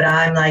disease, but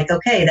I'm like,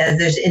 okay,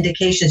 there's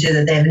indications here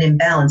that they have an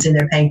imbalance in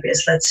their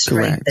pancreas. Let's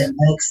strengthen.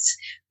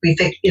 We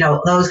fix,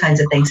 those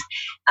kinds of things.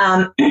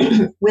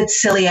 With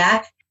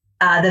celiac,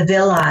 the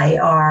villi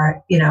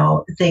are,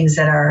 things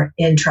that are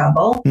in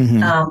trouble.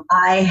 Mm-hmm.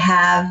 I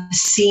have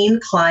seen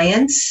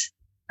clients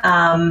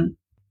with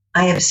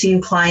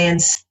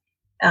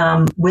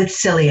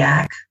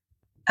celiac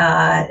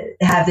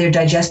have their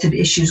digestive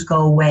issues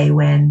go away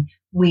when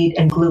wheat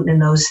and gluten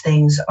and those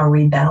things are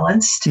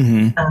rebalanced,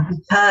 mm-hmm.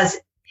 Because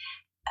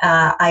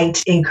I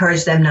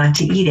encourage them not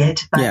to eat it.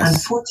 But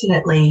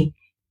unfortunately,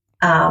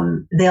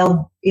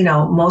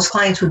 most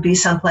clients would be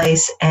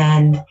someplace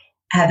and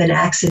have an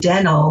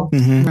accidental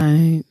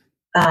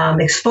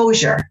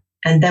exposure.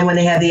 And then when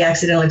they have the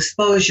accidental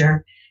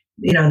exposure,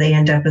 they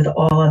end up with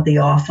all of the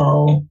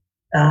awful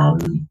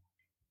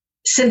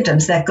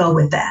symptoms that go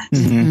with that.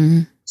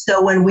 Mm-hmm.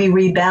 So when we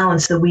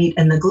rebalance the wheat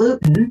and the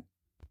gluten,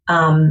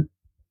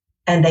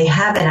 and they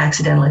have an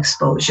accidental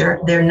exposure,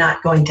 they're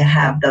not going to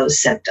have those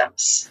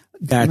symptoms.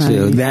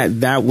 Gotcha.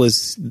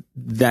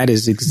 That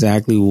is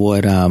exactly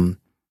what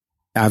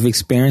I've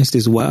experienced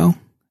as well,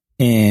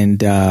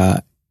 and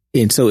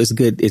so it's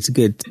good. It's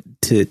good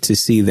to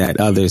see that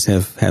others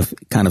have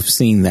kind of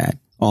seen that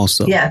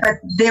also. Yeah, but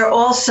they're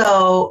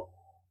also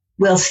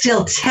will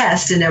still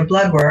test in their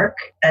blood work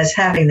as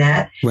having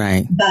that.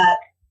 Right. But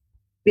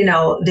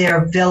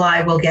their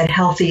villi will get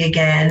healthy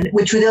again,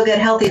 which they'll get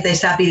healthy if they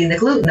stop eating the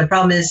gluten. The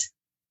problem is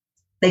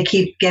they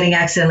keep getting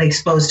accidentally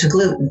exposed to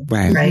gluten,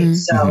 right? Mm-hmm.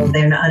 So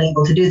they're not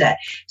unable to do that.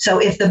 So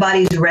if the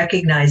body's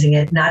recognizing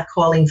it, not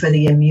calling for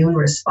the immune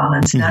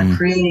response, not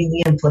creating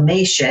the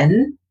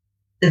inflammation,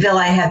 the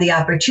villi have the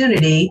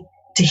opportunity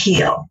to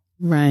heal.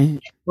 Right.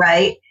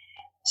 Right.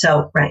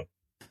 So, right.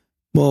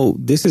 Well,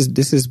 this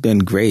has been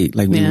great.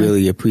 Like, we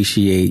really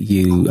appreciate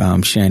you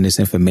sharing this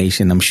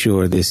information. I'm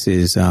sure this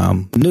is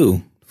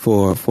new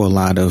for a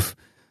lot of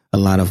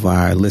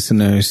our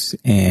listeners,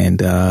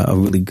 and a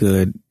really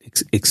good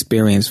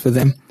experience for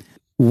them.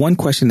 One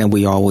question that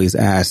we always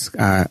ask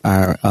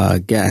our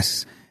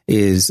guests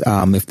is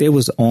if there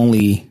was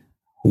only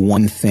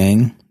one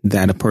thing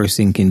that a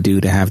person can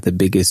do to have the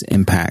biggest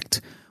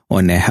impact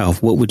on their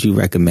health, what would you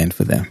recommend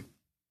for them?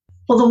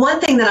 Well, the one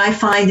thing that I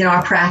find in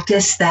our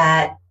practice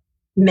that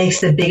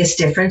makes the biggest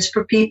difference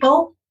for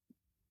people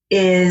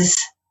is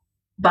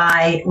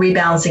by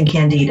rebalancing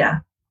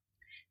Candida.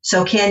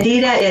 So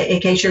Candida,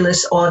 in case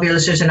all of your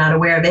listeners are not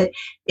aware of it,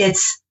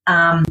 it's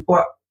an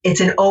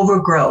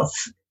overgrowth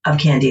of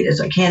Candida.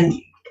 So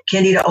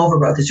Candida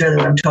overgrowth is really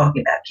what I'm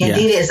talking about.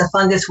 Candida is a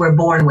fungus we're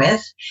born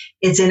with.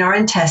 It's in our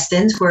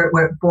intestines.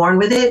 We're born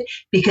with it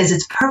because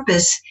its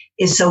purpose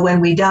is so when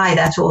we die,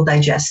 that's what will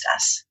digest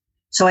us.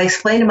 So I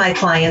explain to my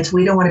clients,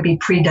 we don't want to be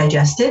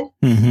pre-digested.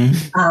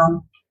 Mm-hmm.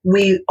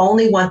 We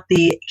only want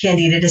the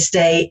Candida to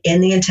stay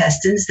in the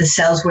intestines, the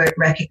cells where it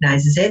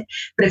recognizes it.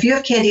 But if you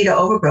have Candida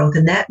overgrowth,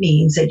 then that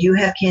means that you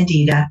have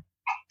Candida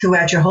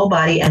throughout your whole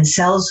body, and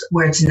cells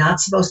where it's not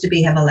supposed to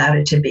be have allowed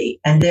it to be.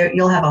 And there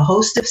you'll have a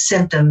host of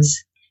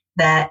symptoms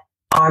that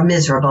are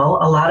miserable.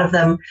 A lot of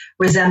them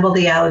resemble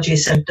the allergy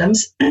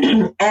symptoms.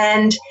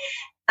 And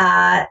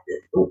I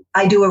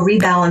do a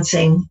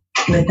rebalancing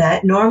with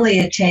that. Normally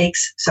it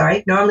takes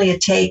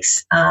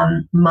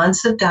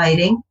months of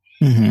dieting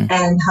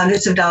and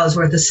hundreds of dollars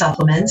worth of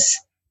supplements.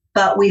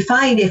 But we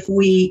find if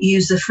we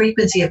use the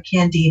frequency of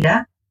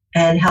Candida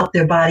and help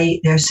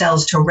their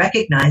cells to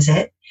recognize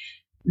it,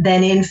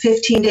 then in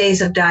 15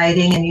 days of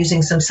dieting and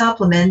using some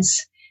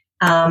supplements,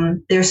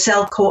 their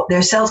cells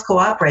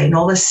cooperate, and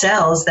all the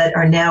cells that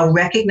are now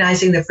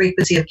recognizing the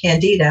frequency of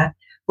Candida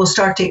will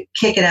start to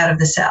kick it out of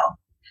the cell.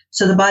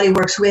 So the body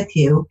works with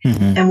you,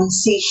 and we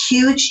see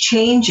huge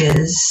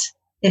changes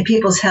in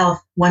people's health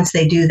once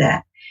they do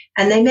that.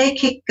 And they may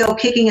go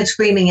kicking and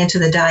screaming into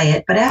the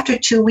diet, but after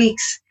 2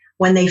 weeks,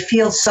 when they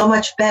feel so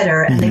much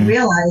better and they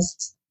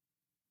realize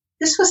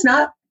this was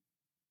not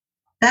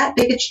that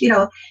big,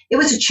 it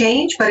was a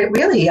change, but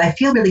I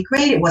feel really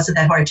great. It wasn't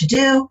that hard to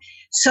do.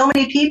 So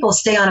many people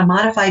stay on a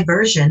modified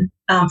version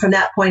from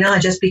that point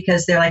on, just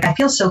because they're like, I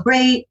feel so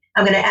great.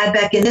 I'm going to add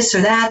back in this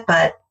or that,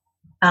 but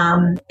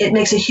it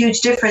makes a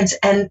huge difference.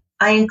 And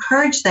I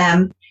encourage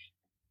them,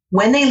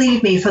 when they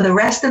leave me for the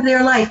rest of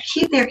their life,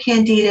 keep their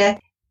Candida,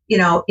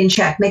 in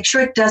check. Make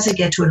sure it doesn't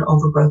get to an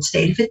overgrowth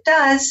state. If it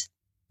does,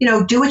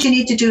 do what you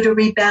need to do to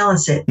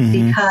rebalance it,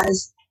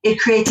 because it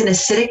creates an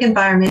acidic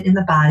environment in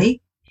the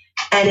body,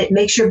 and it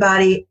makes your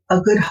body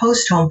a good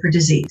host home for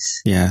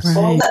disease. Yes.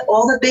 Right.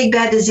 All the big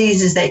bad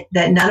diseases that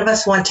none of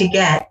us want to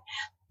get,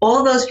 all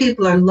of those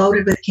people are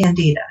loaded with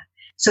Candida.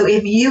 So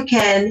if you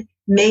can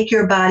make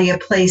your body a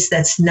place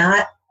that's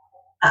not,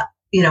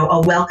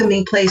 a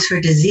welcoming place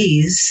for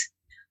disease,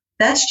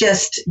 that's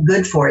just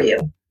good for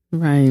you.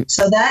 Right.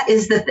 So that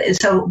is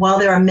so while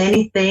there are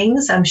many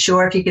things, I'm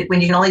sure when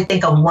you can only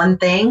think of one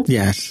thing,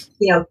 yes,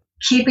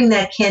 keeping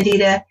that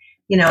Candida,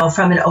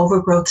 from an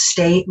overgrowth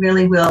state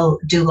really will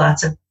do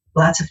lots of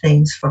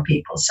things for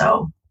people.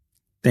 So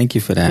thank you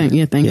for that.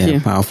 Thank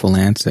you. Powerful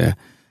answer.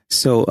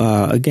 So,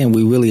 again,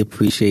 we really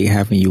appreciate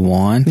having you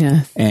on.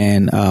 Yes.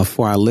 And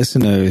for our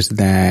listeners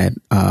that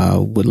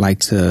would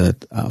like to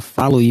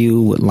follow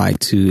you, would like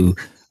to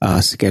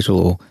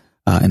schedule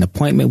an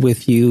appointment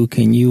with you,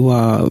 can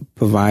you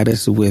provide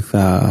us with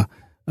the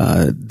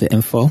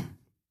info?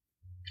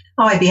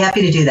 Oh, I'd be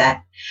happy to do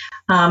that.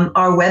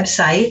 Our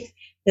website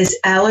is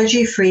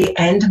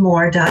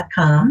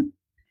allergyfreeandmore.com.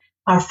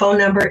 Our phone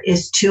number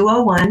is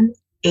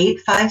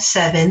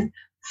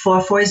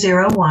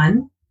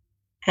 201-857-4401.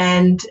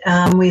 And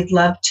we'd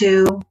love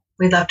to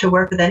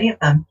work with any of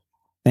them.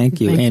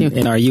 Thank you.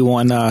 And are you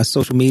on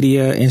social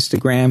media,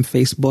 Instagram,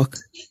 Facebook?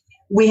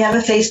 We have a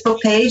Facebook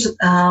page.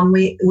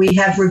 We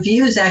have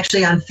reviews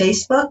actually on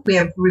Facebook. We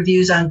have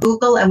reviews on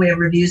Google, and we have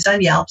reviews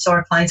on Yelp. So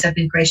our clients have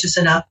been gracious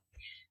enough,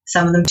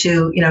 some of them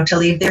to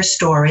leave their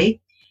story.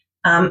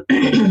 So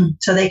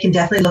they can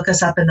definitely look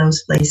us up in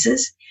those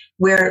places.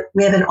 We have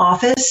an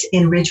office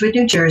in Ridgewood,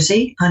 New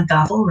Jersey on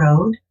Goffle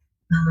Road.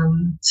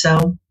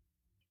 So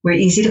we're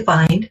easy to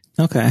find.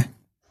 Okay.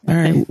 All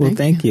right. Well,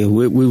 thank you.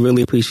 We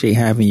really appreciate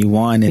having you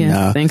on.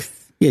 And thanks.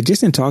 Yeah,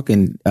 just in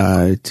talking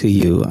to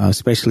you,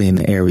 especially in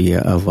the area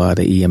of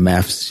the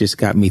EMFs, just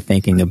got me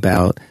thinking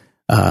about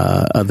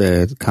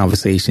other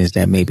conversations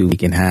that maybe we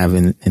can have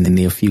in the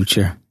near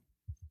future.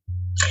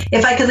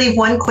 If I could leave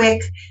one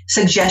quick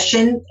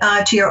suggestion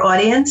to your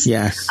audience.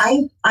 Yes.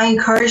 I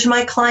encourage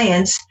my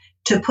clients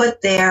to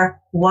put their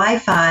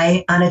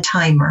Wi-Fi on a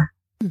timer.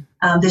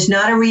 There's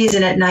not a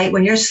reason at night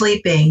when you're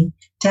sleeping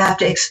to have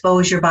to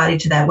expose your body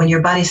to that. When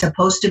your body's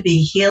supposed to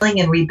be healing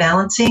and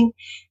rebalancing,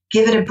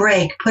 give it a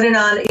break. Put it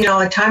on,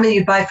 a timer that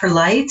you buy for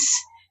lights.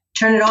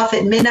 Turn it off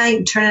at midnight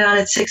and turn it on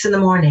at 6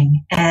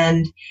 a.m.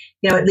 And,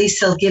 at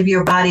least it'll give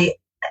your body,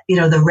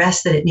 the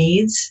rest that it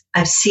needs.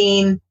 I've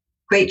seen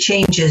great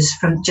changes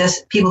from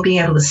just people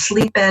being able to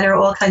sleep better,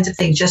 all kinds of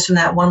things, just from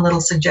that one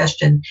little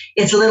suggestion.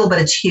 It's little,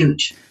 but it's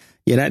huge.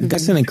 Yeah,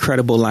 that's an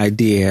incredible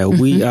idea.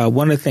 We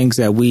one of the things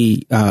that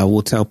we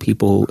will tell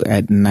people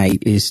at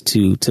night is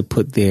to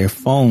put their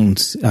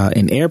phones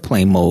in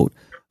airplane mode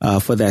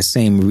for that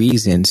same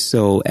reason.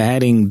 So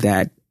adding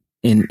that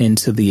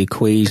into the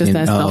equation,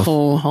 that's the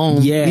whole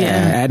home.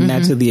 Adding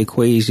that to the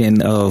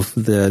equation of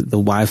the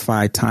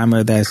Wi-Fi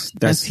timer.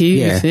 That's huge.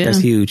 Yeah, that's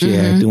huge.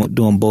 Yeah,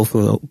 doing both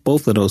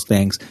of those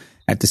things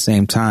at the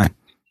same time.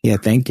 Yeah,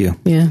 thank you.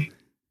 Yeah,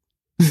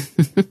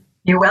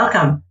 you're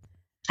welcome.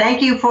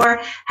 Thank you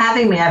for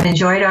having me. I've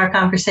enjoyed our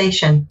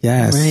conversation.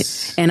 Yes.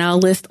 Right. And I'll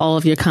list all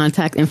of your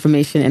contact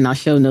information in our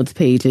show notes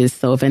pages.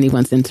 So if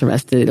anyone's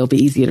interested, it'll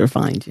be easier to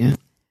find you.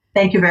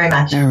 Thank you very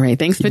much. All right.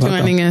 Thanks for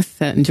joining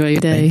us. Enjoy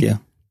your day. Thank you.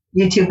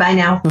 You too. Bye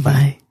now.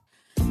 Bye-bye.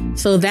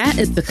 So that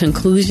is the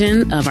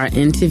conclusion of our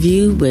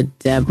interview with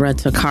Deborah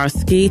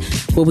Tokarski,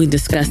 where we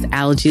discussed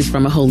allergies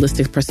from a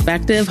holistic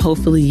perspective.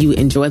 Hopefully you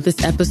enjoyed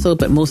this episode,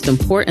 but most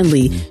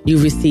importantly, you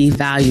received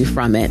value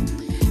from it.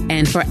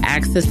 And for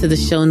access to the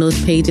show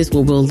notes pages,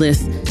 where we'll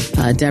list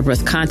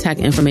Deborah's contact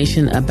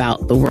information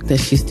about the work that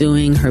she's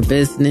doing, her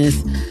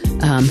business,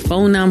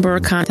 phone number,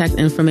 contact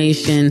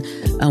information.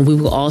 We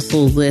will also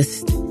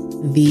list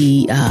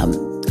the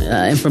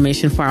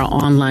information for our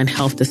online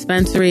health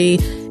dispensary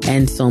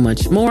and so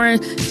much more.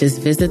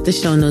 Just visit the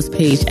show notes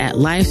page at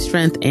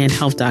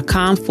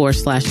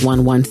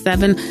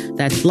lifestrengthandhealth.com/117.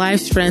 That's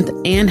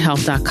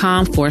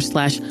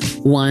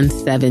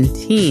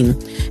lifestrengthandhealth.com/117.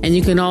 And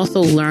you can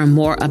also learn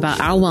more about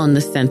our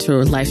wellness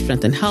center, Life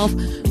Strength and Health,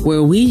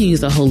 where we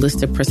use a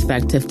holistic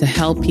perspective to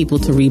help people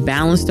to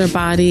rebalance their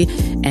body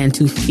and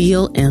to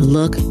feel and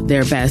look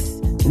their best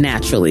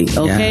naturally.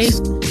 Okay.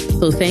 Yes.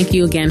 So thank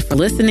you again for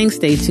listening.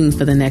 Stay tuned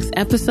for the next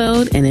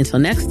episode. And until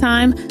next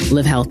time,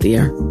 live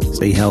healthier.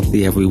 Stay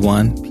healthy,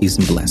 everyone. Peace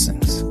and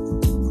blessings.